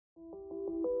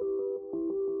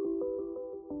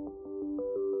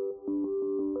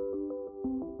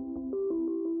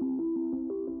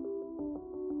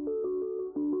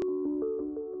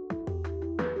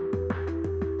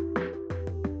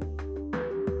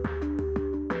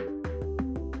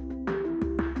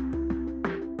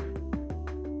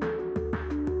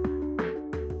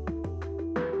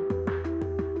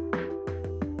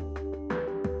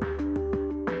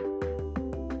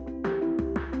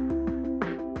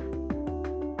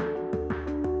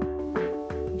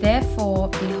Therefore,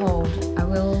 behold, I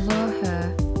will allure her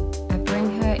and bring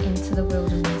her into the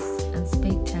wilderness and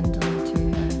speak tenderly to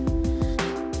her.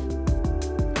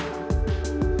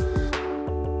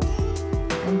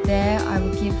 And there I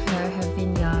will give her her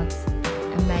vineyards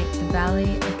and make the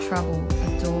valley of trouble a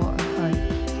door of hope.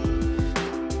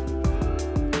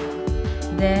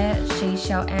 There she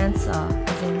shall answer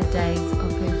as in the days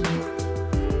of her youth,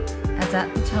 as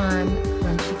at the time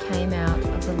when she came out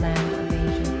of the land of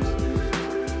Egypt.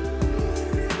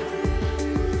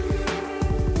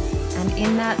 And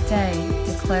in that day,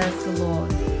 declares the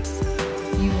Lord,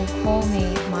 you will call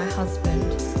me my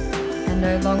husband, and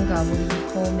no longer will you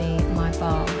call me my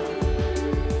Baal.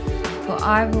 For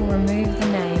I will remove the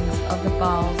names of the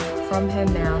Baals from her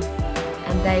mouth,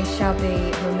 and they shall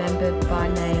be remembered by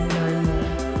name no more.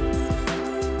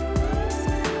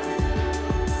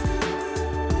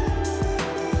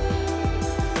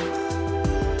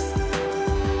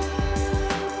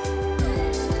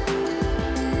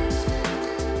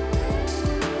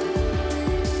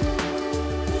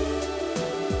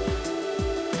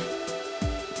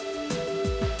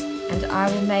 And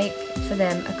I will make for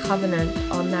them a covenant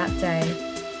on that day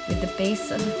with the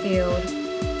beasts of the field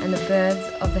and the birds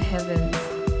of the heavens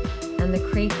and the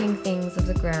creeping things of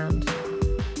the ground.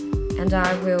 And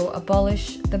I will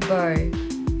abolish the bow,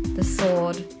 the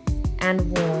sword,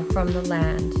 and war from the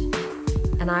land,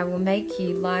 and I will make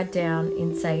you lie down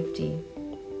in safety.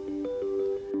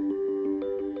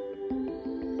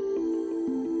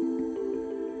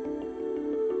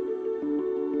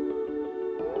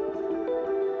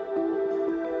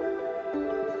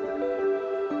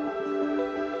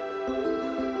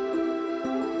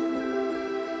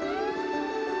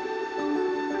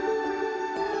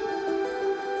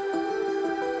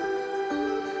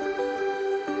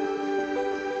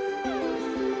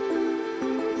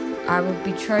 I will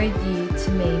betroth you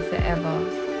to me forever.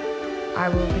 I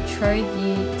will betroth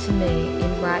you to me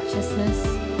in righteousness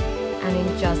and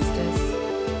in justice,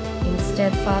 in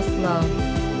steadfast love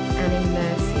and in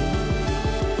mercy.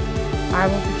 I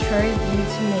will betroth you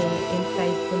to me in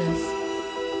faithfulness,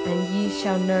 and ye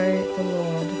shall know the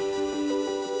Lord.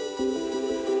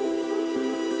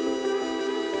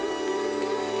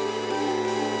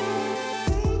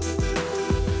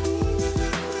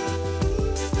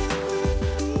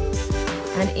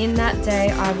 And in that day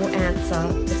I will answer,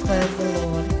 declares the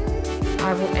Lord.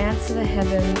 I will answer the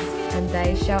heavens, and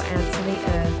they shall answer the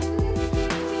earth.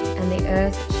 And the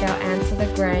earth shall answer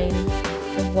the grain,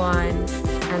 the wine,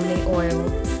 and the oil.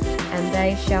 And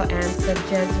they shall answer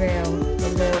Jezreel, the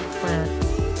Lord plants.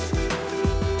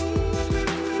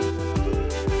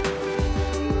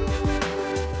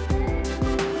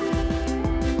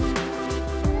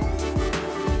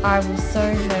 I will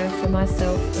sow her for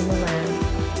myself in the land.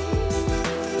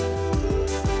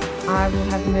 I will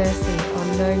have mercy on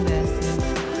no mercy,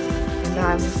 and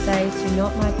I will say to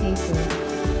not my people,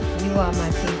 you are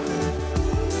my people.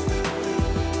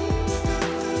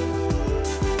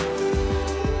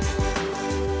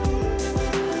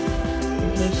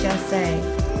 And he shall say,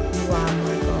 you are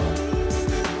my God.